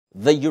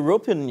The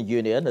European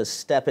Union is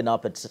stepping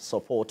up its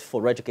support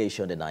for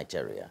education in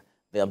Nigeria.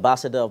 The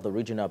ambassador of the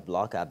regional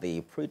bloc at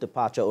the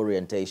pre-departure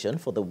orientation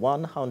for the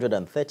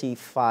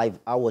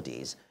 135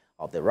 awardees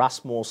of the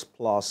Erasmus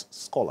Plus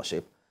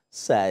scholarship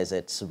says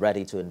it's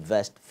ready to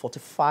invest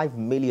 45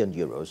 million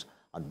euros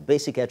on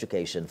basic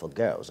education for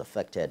girls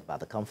affected by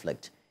the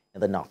conflict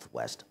in the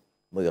northwest.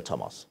 Moyo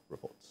Thomas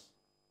reports.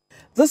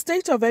 The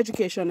state of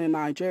education in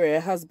Nigeria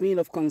has been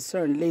of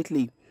concern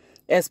lately,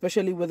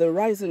 especially with the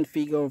rising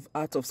figure of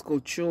out-of-school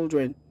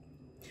children.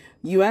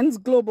 UN's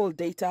global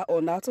data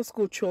on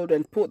out-of-school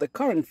children put the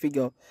current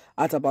figure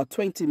at about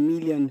 20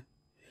 million.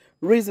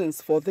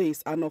 Reasons for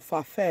this are not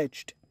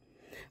far-fetched.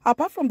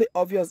 Apart from the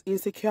obvious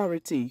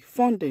insecurity,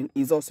 funding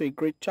is also a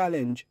great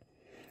challenge.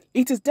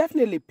 It is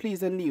definitely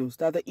pleasing news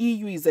that the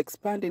EU is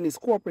expanding its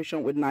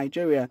cooperation with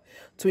Nigeria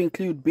to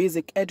include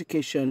basic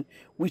education,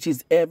 which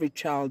is every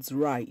child's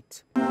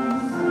right.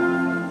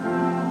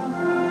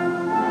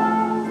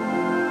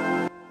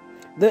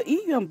 The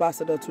EU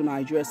ambassador to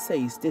Nigeria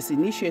says this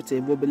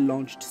initiative will be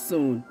launched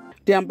soon.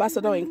 The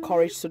ambassador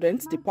encouraged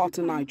students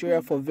departing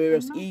Nigeria for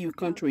various EU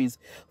countries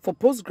for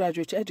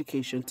postgraduate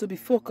education to be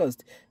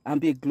focused and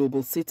be a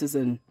global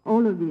citizen.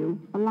 All of you,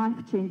 a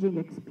life-changing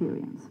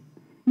experience.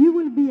 You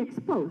will be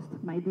exposed,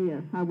 my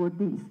dear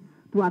awardees,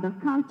 to other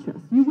cultures.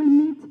 You will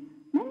meet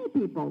many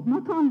people,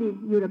 not only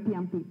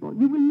European people.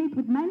 You will meet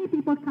with many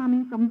people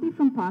coming from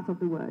different parts of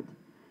the world.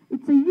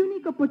 It's a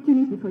unique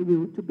opportunity for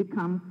you to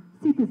become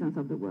citizens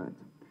of the world.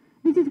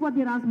 This is what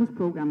the Erasmus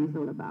program is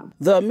all about.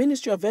 The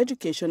Ministry of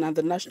Education and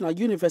the National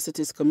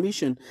Universities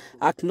Commission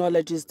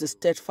acknowledges the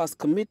steadfast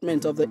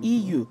commitment of the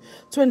EU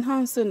to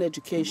enhancing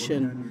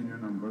education.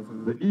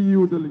 The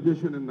EU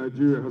delegation in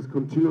Nigeria has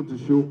continued to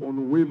show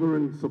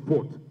unwavering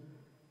support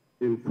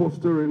in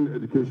fostering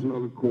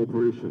educational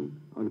cooperation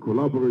and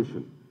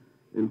collaboration,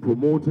 in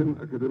promoting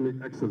academic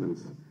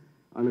excellence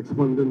and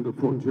expanding the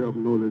frontier of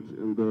knowledge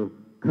in the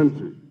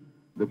country.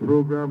 The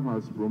program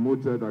has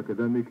promoted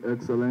academic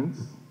excellence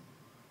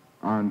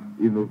and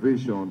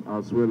innovation,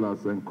 as well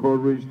as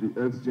encouraged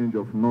the exchange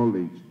of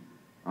knowledge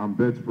and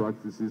best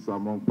practices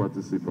among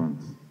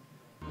participants.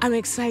 I'm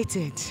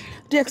excited.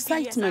 The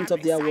excitement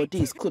of the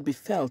awardees could be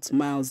felt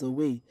miles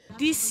away.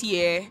 This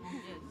year,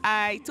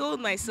 I told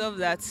myself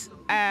that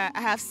I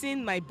have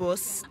seen my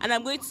boss and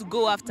I'm going to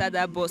go after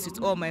that boss with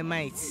all my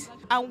might.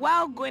 And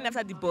while going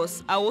after the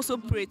boss, I also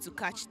prayed to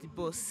catch the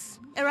boss.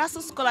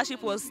 Erasmus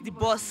Scholarship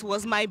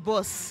was my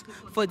boss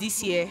for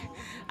this year.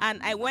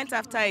 And I went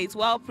after it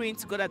while praying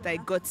to God that I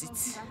got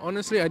it.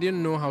 Honestly, I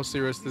didn't know how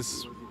serious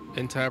this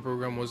entire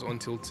program was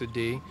until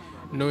today.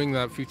 Knowing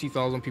that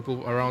 50,000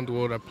 people around the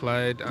world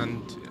applied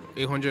and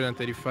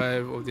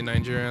 835 of the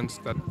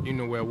Nigerians that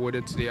were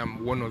awarded today,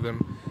 I'm one of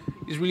them,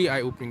 is really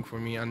eye-opening for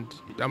me, and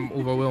I'm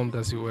overwhelmed,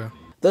 as it were.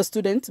 The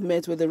students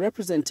met with the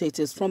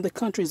representatives from the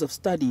countries of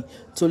study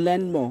to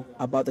learn more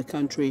about the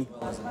country.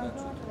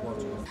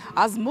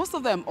 As most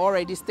of them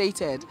already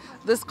stated,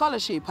 the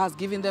scholarship has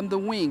given them the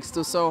wings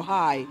to soar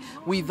high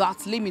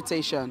without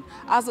limitation,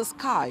 as the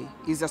sky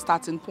is a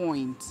starting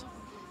point.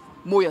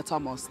 Moyo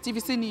Thomas,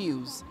 TVC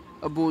News,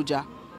 Abuja.